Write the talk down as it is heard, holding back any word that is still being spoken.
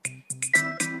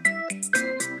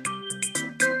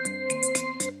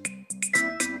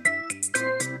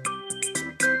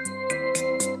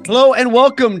Hello and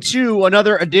welcome to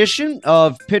another edition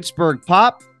of Pittsburgh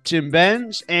Pop. Tim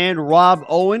Benz and Rob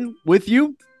Owen with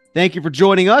you. Thank you for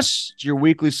joining us. It's your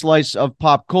weekly slice of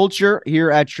pop culture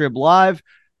here at Trib Live.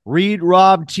 Read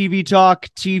Rob TV Talk,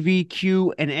 TV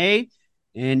Q&A.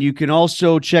 And you can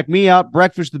also check me out,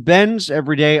 Breakfast with Benz,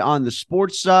 every day on the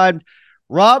sports side.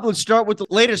 Rob, let's start with the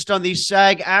latest on the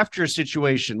SAG-AFTRA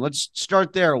situation. Let's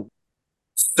start there.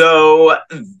 So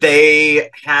they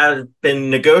have been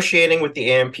negotiating with the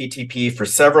AMPTP for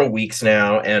several weeks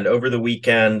now, and over the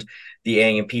weekend, the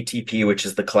AMPTP, which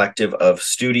is the collective of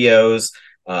studios,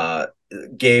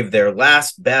 gave their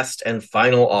last, best, and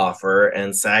final offer,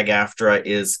 and SAG-AFTRA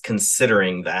is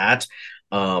considering that.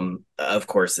 Of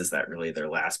course, is that really their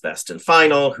last, best, and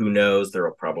final? Who knows? There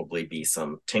will probably be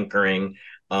some tinkering.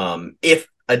 If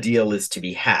a deal is to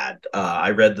be had.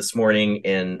 I read this morning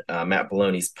in Matt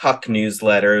Belloni's Puck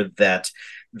newsletter that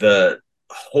the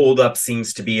holdup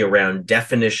seems to be around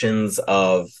definitions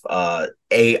of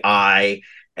AI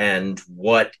and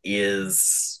what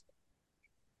is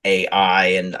AI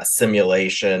and a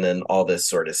simulation and all this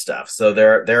sort of stuff. So they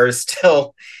are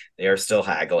still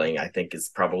haggling, I think is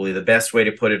probably the best way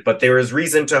to put it. But there is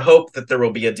reason to hope that there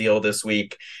will be a deal this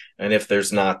week. And if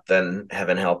there's not, then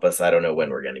heaven help us. I don't know when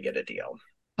we're going to get a deal.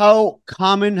 How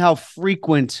common, how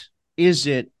frequent is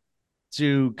it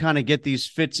to kind of get these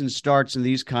fits and starts in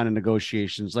these kind of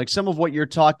negotiations? Like some of what you're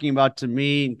talking about to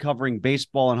me and covering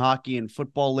baseball and hockey and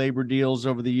football labor deals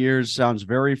over the years sounds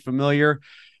very familiar.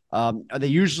 Are they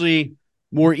usually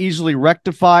more easily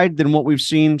rectified than what we've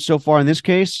seen so far in this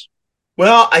case?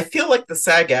 Well, I feel like the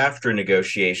SAG-AFTRA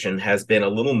negotiation has been a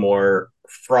little more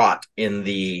fraught in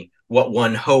the what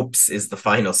one hopes is the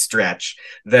final stretch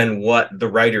than what the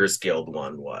Writers Guild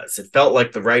one was. It felt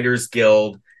like the Writers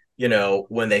Guild,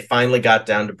 when they finally got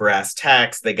down to brass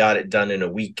tacks, they got it done in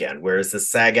a weekend, whereas the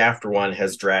SAG-AFTRA one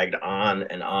has dragged on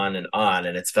and on and on,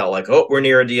 and it's felt like, oh, we're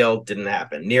near a deal, didn't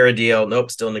happen. Near a deal, nope,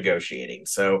 still negotiating.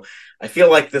 So I feel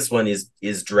like this one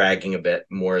is dragging a bit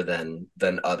more than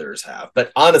others have.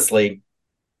 But honestly,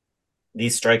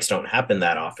 these strikes don't happen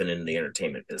that often in the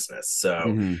entertainment business.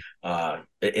 So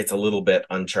it's a little bit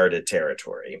uncharted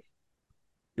territory.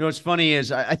 What's funny is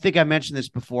I think I mentioned this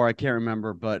before. I can't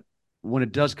remember, but when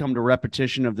it does come to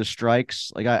repetition of the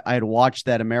strikes, like I had watched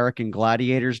that American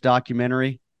Gladiators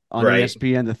documentary on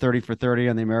ESPN, the 30 for 30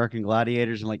 on the American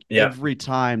Gladiators. And every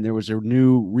time there was a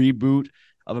new reboot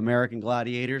of American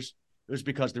Gladiators, it was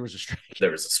because there was a strike.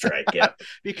 There was a strike, yeah.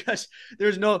 Because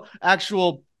there's no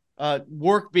actual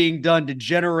work being done to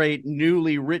generate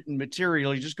newly written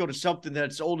material. You just go to something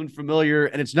that's old and familiar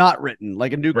and it's not written,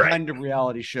 like a new kind of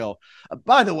reality show.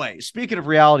 By the way, speaking of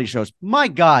reality shows, my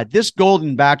God, this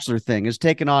Golden Bachelor thing has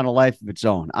taken on a life of its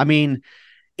own. I mean,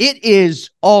 it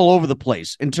is all over the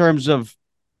place in terms of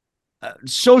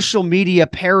social media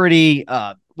parody,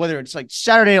 whether it's like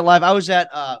Saturday Night Live. I was at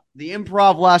the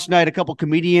Improv last night. A couple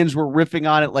comedians were riffing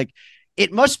on it. Like,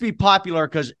 it must be popular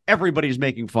because everybody's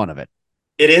making fun of it.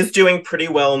 It is doing pretty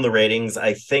well in the ratings.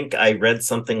 I think I read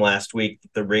something last week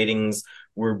that the ratings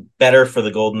were better for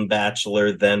the Golden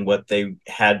Bachelor than what they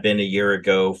had been a year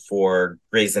ago for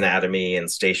Grey's Anatomy and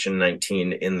Station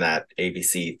 19 in that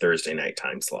ABC Thursday night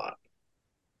time slot.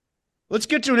 Let's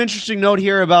get to an interesting note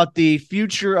here about the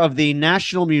future of the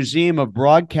National Museum of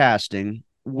Broadcasting,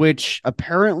 which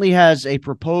apparently has a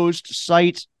proposed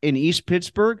site in East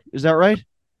Pittsburgh. Is that right?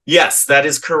 Yes, that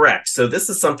is correct. So this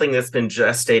is something that's been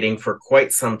gestating for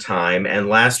quite some time. And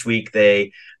last week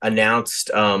they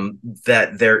announced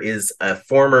that there is a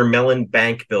former Mellon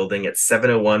Bank building at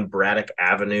 701 Braddock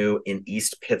Avenue in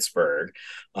East Pittsburgh,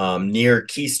 near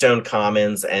Keystone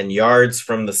Commons and yards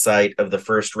from the site of the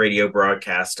first radio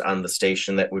broadcast on the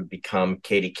station that would become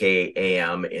KDK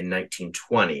AM in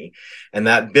 1920. And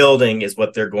that building is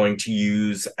what they're going to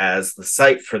use as the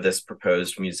site for this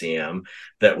proposed museum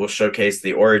that will showcase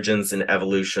the origins and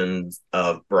evolution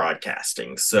of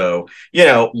broadcasting. So,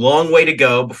 long way to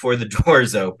go before the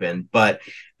doors open, but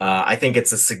I think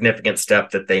it's a significant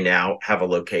step that they now have a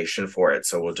location for it.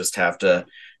 So we'll just have to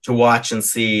watch and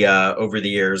see over the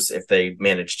years if they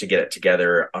manage to get it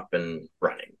together up and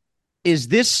running. Is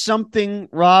this something,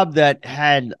 Rob, that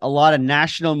had a lot of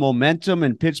national momentum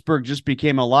and Pittsburgh just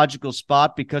became a logical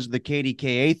spot because of the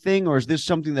KDKA thing? Or is this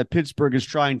something that Pittsburgh is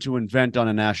trying to invent on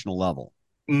a national level?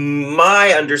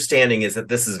 My understanding is that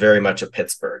this is very much a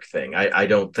Pittsburgh thing. I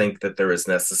don't think that there is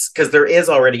necessary, because there is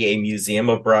already a museum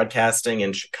of broadcasting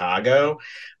in Chicago.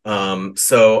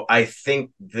 So I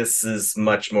think this is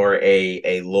much more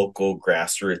a local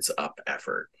grassroots up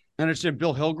effort. I understand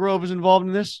Bill Hillgrove is involved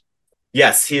in this?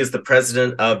 Yes, he is the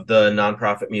president of the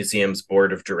Nonprofit Museum's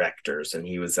Board of Directors, and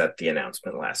he was at the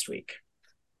announcement last week.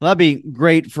 Well, that'd be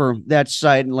great for that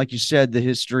site. And like you said, the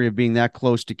history of being that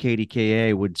close to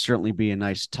KDKA would certainly be a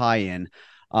nice tie-in.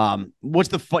 What's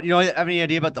the fun? Have any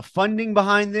idea about the funding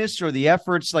behind this or the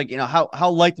efforts? Like, how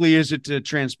likely is it to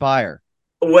transpire?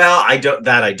 Well, I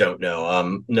don't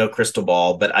know. No crystal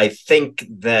ball, but I think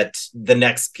that the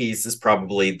next piece is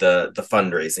probably the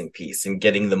fundraising piece and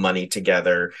getting the money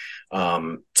together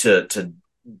to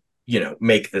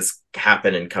make this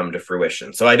happen and come to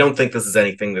fruition. So I don't think this is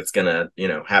anything that's going to,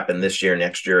 happen this year,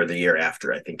 next year, or the year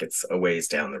after. I think it's a ways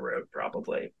down the road,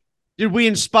 probably. Did we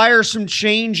inspire some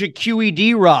change at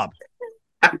QED, Rob?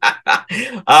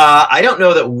 I don't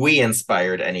know that we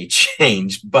inspired any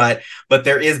change, but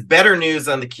there is better news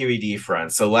on the QED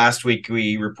front. So last week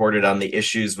we reported on the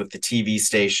issues with the TV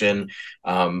station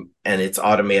and its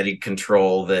automated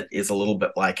control that is a little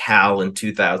bit like HAL in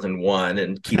 2001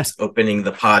 and keeps opening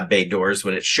the pod bay doors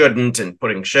when it shouldn't and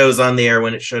putting shows on the air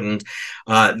when it shouldn't.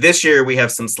 This year we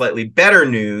have some slightly better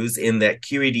news in that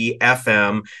QED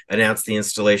FM announced the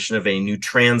installation of a new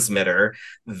transmitter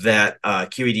that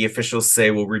QED officials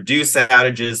say will reduce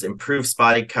outages, improve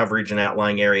spotty coverage in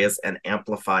outlying areas, and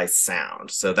amplify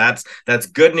sound. So that's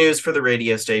good news for the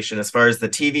radio station. As far as the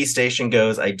TV station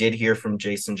goes, I did hear from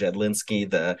Jason Jedlinski,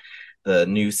 the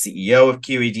new CEO of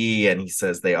QED, and he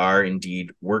says they are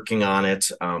indeed working on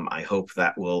it. I hope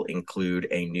that will include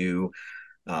a new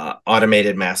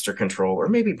automated master control, or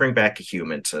maybe bring back a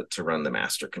human to run the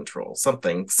master control.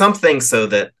 Something so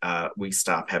that we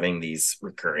stop having these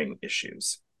recurring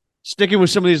issues. Sticking with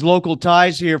some of these local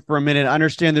ties here for a minute, I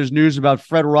understand there's news about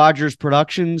Fred Rogers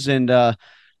Productions and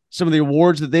some of the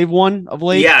awards that they've won of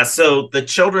late. Yeah, so the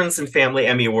Children's and Family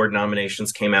Emmy Award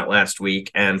nominations came out last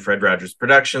week, and Fred Rogers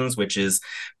Productions, which is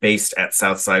based at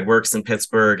Southside Works in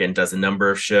Pittsburgh and does a number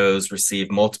of shows,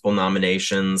 received multiple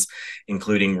nominations,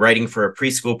 including writing for a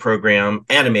preschool program,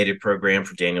 animated program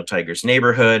for Daniel Tiger's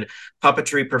Neighborhood,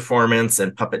 puppetry performance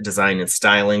and puppet design and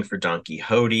styling for Don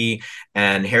Quixote,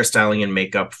 and hairstyling and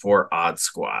makeup for Odd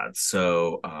Squad.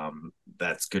 So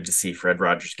that's good to see Fred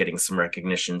Rogers getting some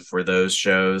recognition for those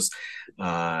shows.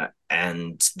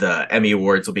 And the Emmy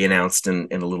Awards will be announced in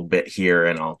a little bit here,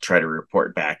 and I'll try to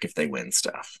report back if they win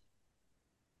stuff.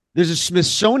 There's a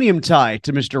Smithsonian tie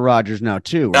to Mr. Rogers now,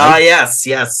 too, right? Yes.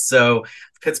 So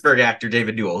Pittsburgh actor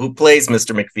David Newell, who plays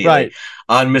Mr. McFeely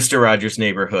on Mr. Rogers'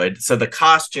 Neighborhood. So the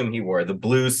costume he wore, the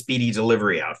blue Speedy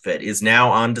Delivery outfit, is now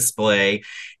on display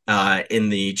in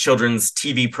the children's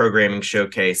TV programming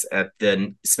showcase at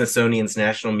the Smithsonian's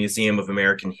National Museum of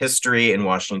American History in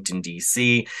Washington,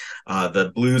 D.C.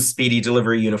 The blue Speedy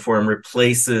Delivery uniform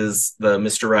replaces the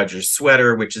Mr. Rogers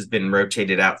sweater, which has been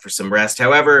rotated out for some rest.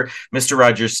 However, Mr.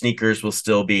 Rogers sneakers will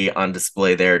still be on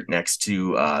display there next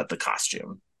to the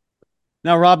costume.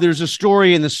 Now, Rob, there's a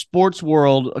story in the sports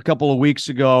world a couple of weeks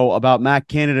ago about Matt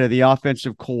Canada, the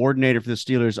offensive coordinator for the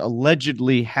Steelers,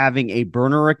 allegedly having a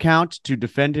burner account to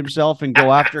defend himself and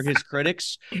go after his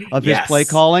critics of his play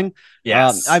calling.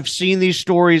 Yes. I've seen these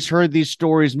stories, heard these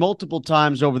stories multiple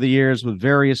times over the years with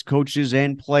various coaches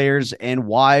and players and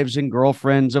wives and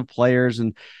girlfriends of players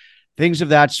and things of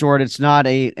that sort. It's not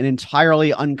an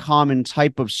entirely uncommon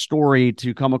type of story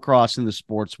to come across in the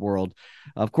sports world.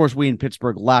 Of course, we in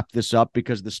Pittsburgh lapped this up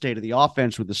because of the state of the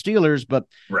offense with the Steelers, but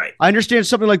I understand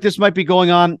something like this might be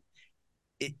going on.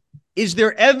 Is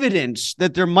there evidence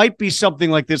that there might be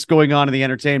something like this going on in the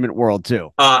entertainment world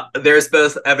too? There's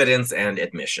both evidence and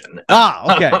admission.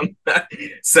 Okay.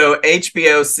 So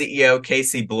HBO CEO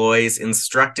Casey Bloys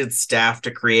instructed staff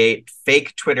to create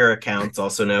fake Twitter accounts,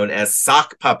 also known as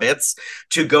sock puppets,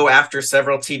 to go after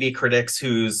several TV critics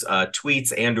whose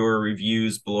tweets and or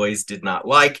reviews Bloys did not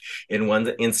like. In one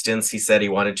instance, he said he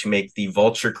wanted to make the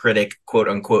Vulture critic, quote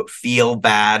unquote, feel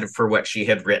bad for what she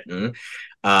had written.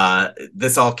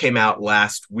 This all came out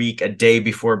last week, a day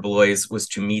before Bloys was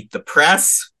to meet the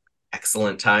press.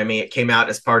 Excellent timing. It came out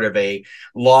as part of a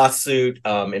lawsuit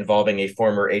involving a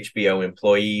former HBO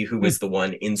employee who was the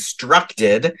one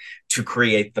instructed to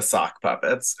create the sock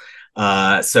puppets.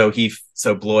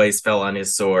 So Bloys fell on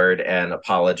his sword and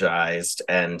apologized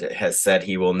and has said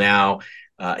he will now.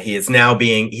 He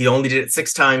only did it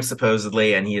 6 times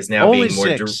supposedly, and he is now only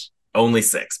being more. Only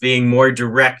 6, being more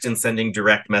direct and sending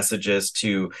direct messages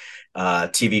to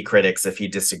TV critics if he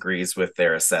disagrees with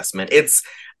their assessment.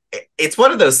 It's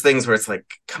one of those things where it's like,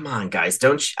 come on, guys,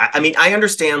 I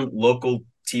understand local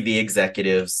TV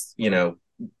executives,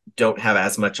 don't have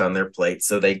as much on their plate,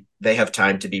 so they have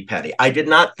time to be petty. I did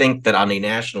not think that on a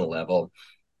national level,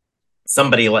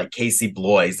 somebody like Casey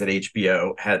Bloys at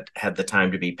HBO had the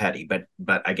time to be petty,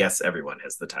 but I guess everyone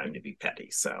has the time to be petty.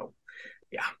 So,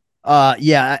 yeah.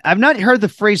 I've not heard the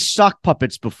phrase sock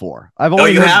puppets before. I've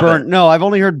only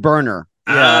heard burner.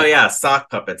 Oh yeah, sock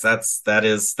puppets. That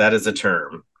is a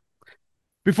term.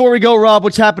 Before we go, Rob,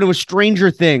 what's happening with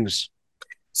Stranger Things?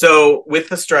 So with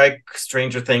the strike,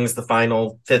 Stranger Things, the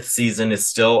final fifth season is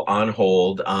still on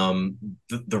hold.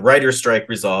 The writer's strike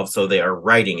resolved, so they are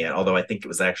writing it, although I think it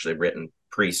was actually written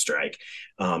pre-strike.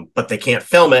 But they can't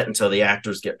film it until the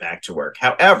actors get back to work.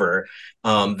 However,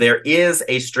 there is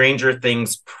a Stranger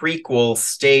Things prequel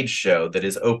stage show that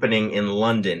is opening in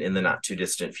London in the not too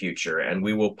distant future, and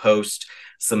we will post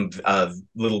some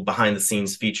little behind the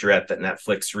scenes featurette that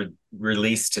Netflix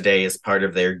released today as part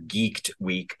of their Geeked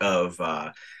week of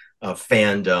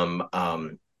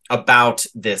fandom about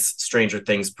this Stranger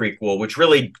Things prequel, which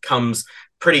really comes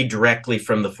pretty directly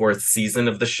from the fourth season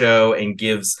of the show and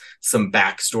gives some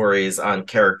backstories on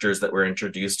characters that were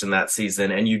introduced in that season.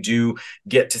 And you do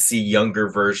get to see younger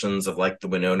versions of like the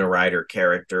Winona Ryder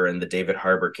character and the David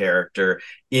Harbour character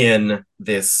in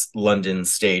this London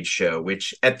stage show,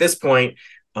 which at this point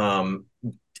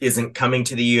isn't coming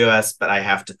to the US, but I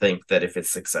have to think that if it's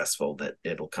successful, that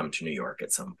it'll come to New York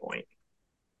at some point.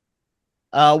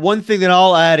 One thing that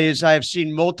I'll add is I have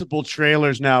seen multiple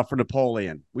trailers now for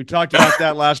Napoleon. We talked about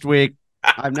that last week.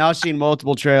 I've now seen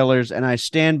multiple trailers, and I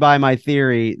stand by my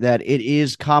theory that it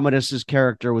is Commodus's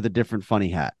character with a different funny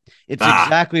hat. It's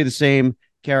exactly the same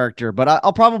character, but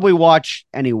I'll probably watch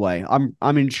anyway.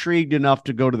 I'm intrigued enough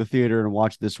to go to the theater and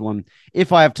watch this one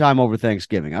if I have time over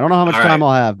Thanksgiving. I don't know how much time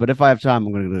I'll have, but if I have time,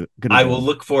 I'm going to. I will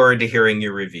look forward to hearing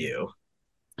your review.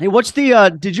 Hey, what's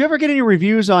the did you ever get any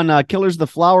reviews on Killers of the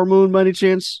Flower Moon by any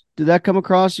chance? Did that come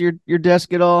across your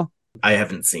desk at all? I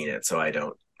haven't seen it, so I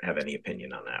don't have any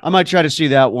opinion on that. I might try to see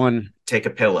that one. Take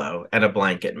a pillow and a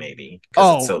blanket, maybe,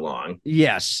 because it's so long.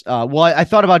 Yes. Well, I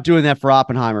thought about doing that for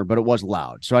Oppenheimer, but it was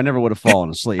loud, so I never would have fallen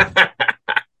asleep.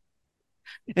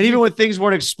 And even when things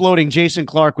weren't exploding, Jason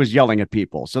Clarke was yelling at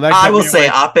people. So that I will say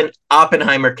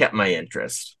Oppenheimer kept my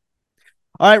interest.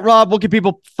 All right, Rob, what can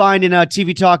people find in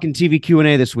TV Talk and TV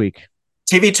Q&A this week?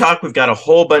 TV Talk, we've got a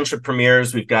whole bunch of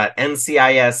premieres. We've got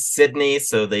NCIS Sydney,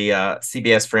 so the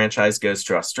CBS franchise goes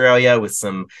to Australia with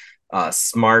some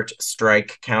smart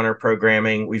strike counter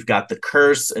programming. We've got The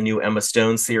Curse, a new Emma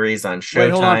Stone series on Showtime.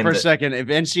 Wait, hold on for a second. If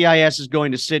NCIS is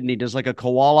going to Sydney, does like a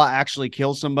koala actually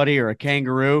kill somebody or a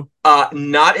kangaroo?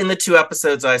 Not in the 2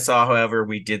 episodes I saw, however,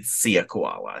 we did see a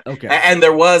koala. Okay. And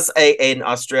there was an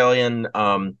Australian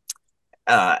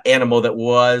animal that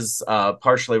was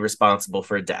partially responsible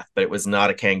for a death, but it was not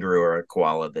a kangaroo or a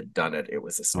koala that done it. It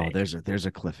was a snake. Oh, there's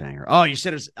a cliffhanger. Oh, you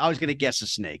said I was going to guess a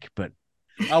snake, but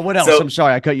what else? I'm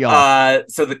sorry, I cut you off.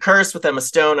 So The Curse with Emma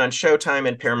Stone on Showtime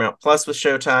and Paramount Plus with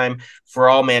Showtime. For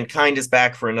All Mankind is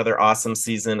back for another awesome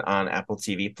season on Apple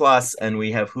TV Plus, and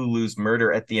we have Hulu's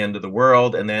Murder at the End of the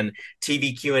World. And then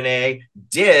TV Q&A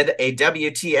did a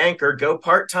WT anchor go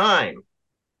part-time.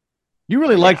 You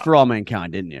really liked For All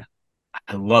Mankind, didn't you?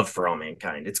 I love For All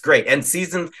Mankind. It's great. And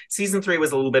season 3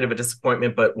 was a little bit of a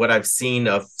disappointment, but what I've seen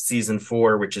of season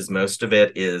 4, which is most of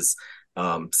it, is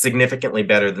significantly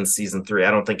better than season 3.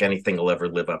 I don't think anything will ever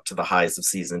live up to the highs of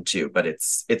season 2, but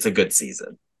it's a good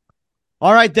season.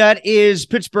 All right, that is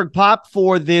Pittsburgh Pop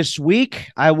for this week.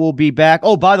 I will be back.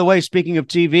 Oh, by the way, speaking of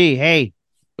TV, hey,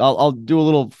 I'll do a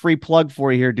little free plug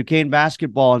for you here. Duquesne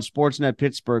Basketball on Sportsnet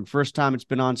Pittsburgh. First time it's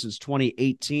been on since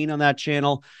 2018 on that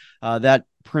channel. That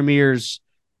premieres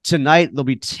tonight. There'll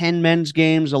be 10 men's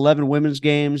games, 11 women's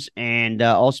games, and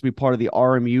also be part of the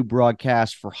RMU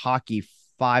broadcast for hockey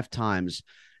 5 times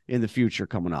in the future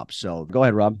coming up. So go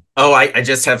ahead, Rob. Oh, I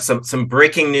just have some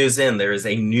breaking news in. There is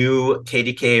a new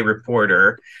KDKA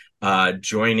reporter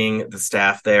joining the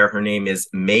staff there. Her name is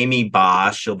Mamie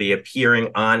Ba. She'll be appearing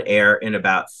on air in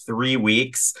about 3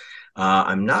 weeks.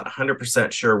 I'm not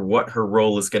 100% sure what her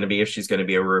role is going to be, if she's going to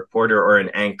be a reporter or an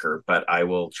anchor, but I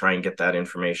will try and get that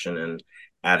information and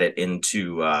add it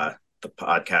into the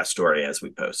podcast story as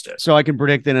we post it. So I can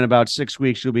predict that in about 6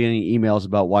 weeks, you'll be getting emails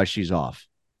about why she's off.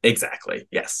 Exactly.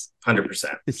 Yes.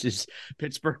 100%. This is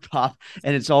Pittsburgh Pop,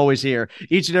 and it's always here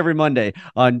each and every Monday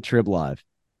on Trib Live.